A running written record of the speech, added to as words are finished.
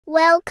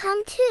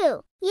Welcome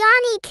to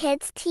Jani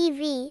Kids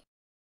TV.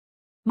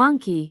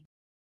 Monkey,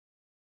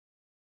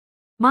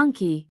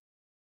 monkey.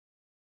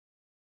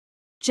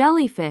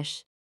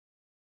 Jellyfish,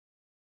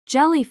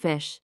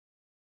 jellyfish.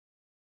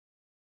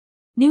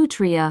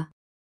 Nutria,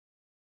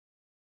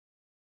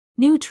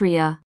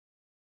 nutria.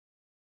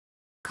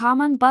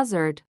 Common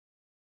buzzard,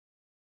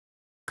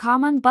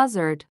 common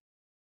buzzard.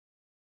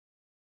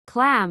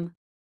 Clam,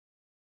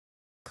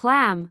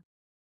 clam.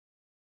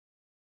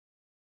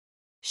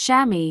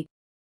 Chamois,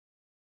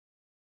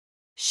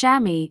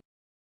 chamois.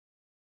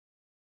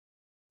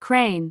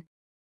 Crane,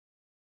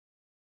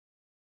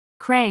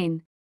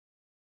 crane.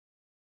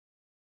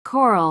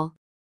 Coral,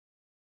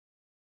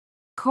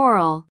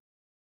 coral.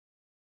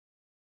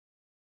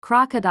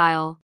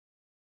 Crocodile,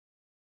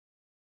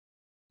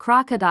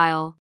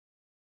 crocodile.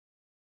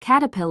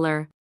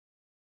 Caterpillar,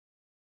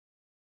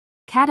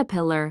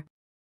 caterpillar.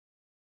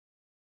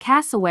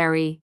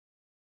 Cassowary,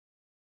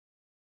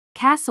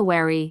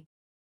 cassowary.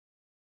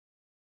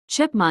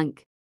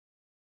 Chipmunk,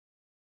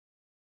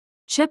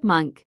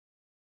 chipmunk.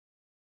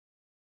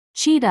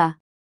 Cheetah,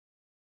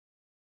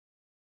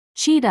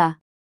 cheetah.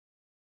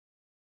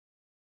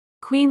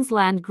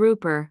 Queensland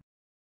grouper,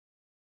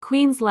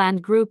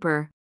 Queensland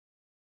grouper.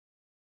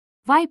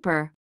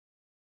 Viper,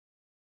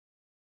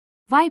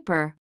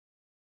 viper.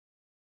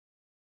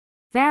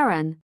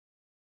 Varan,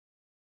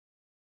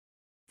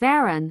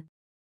 varan.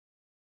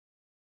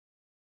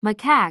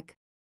 Macaque,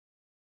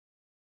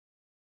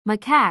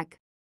 macaque.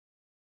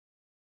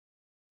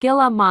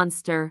 Gila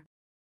monster,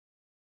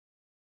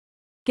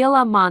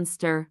 Gila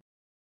monster.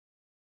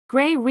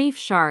 Gray reef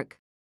shark,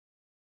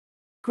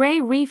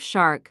 gray reef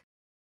shark.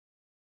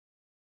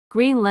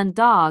 Greenland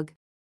dog,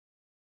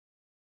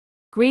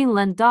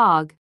 Greenland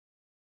dog.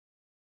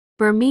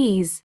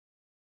 Burmese,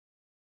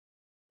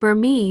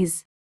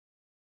 Burmese.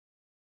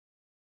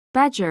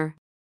 Badger,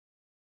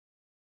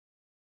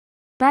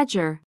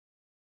 badger.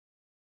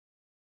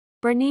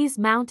 Bernese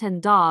mountain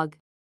dog,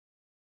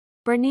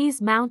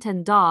 Bernese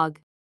mountain dog.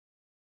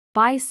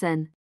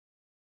 Bison,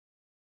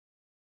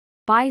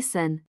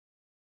 bison.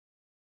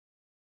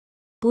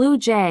 Blue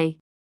jay,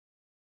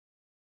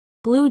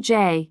 blue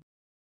jay.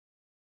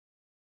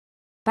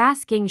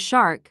 Basking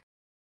shark,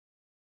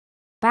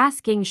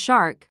 basking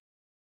shark.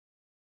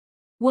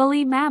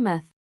 Woolly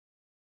mammoth,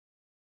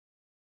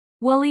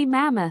 woolly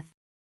mammoth.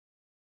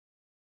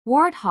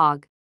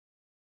 Warthog,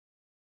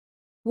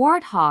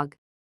 warthog.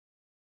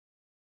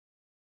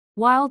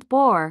 Wild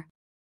boar,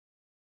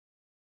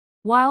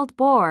 wild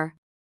boar.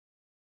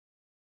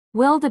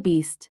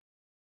 Wildebeest,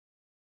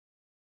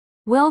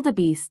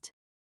 wildebeest.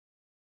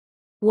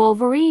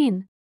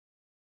 Wolverine,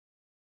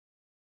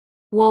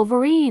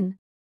 wolverine.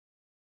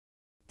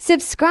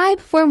 Subscribe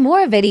for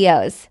more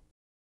videos.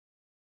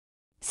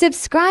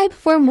 Subscribe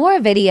for more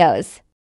videos.